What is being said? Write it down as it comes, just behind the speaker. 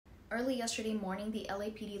Early yesterday morning, the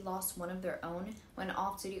LAPD lost one of their own when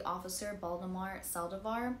off-duty officer Baldemar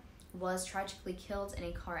Sandoval was tragically killed in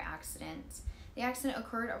a car accident. The accident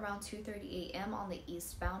occurred around 2:30 a.m. on the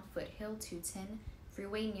eastbound Foothill 210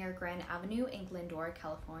 freeway near Grand Avenue in Glendora,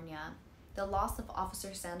 California. The loss of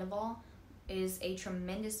Officer Sandoval is a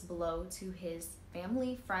tremendous blow to his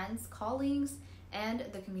family, friends, colleagues, and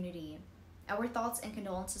the community. Our thoughts and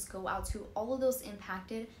condolences go out to all of those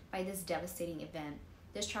impacted by this devastating event.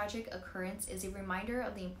 This tragic occurrence is a reminder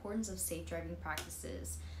of the importance of safe driving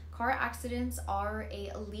practices. Car accidents are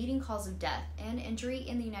a leading cause of death and injury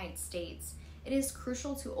in the United States. It is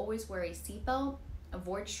crucial to always wear a seatbelt,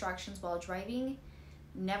 avoid distractions while driving,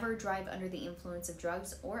 never drive under the influence of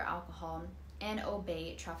drugs or alcohol, and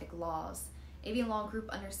obey traffic laws. AV Law Group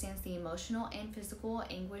understands the emotional and physical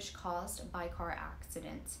anguish caused by car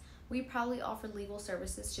accidents. We proudly offer legal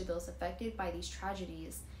services to those affected by these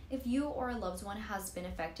tragedies. If you or a loved one has been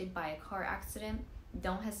affected by a car accident,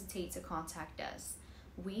 don't hesitate to contact us.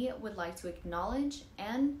 We would like to acknowledge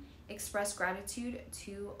and express gratitude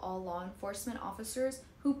to all law enforcement officers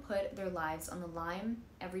who put their lives on the line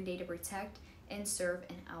every day to protect and serve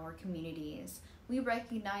in our communities. We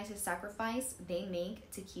recognize the sacrifice they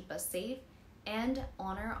make to keep us safe and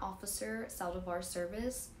honor Officer Sandoval's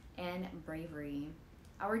service and bravery.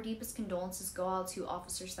 Our deepest condolences go out to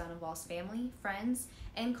Officer Sandoval's family, friends,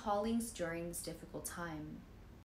 and colleagues during this difficult time.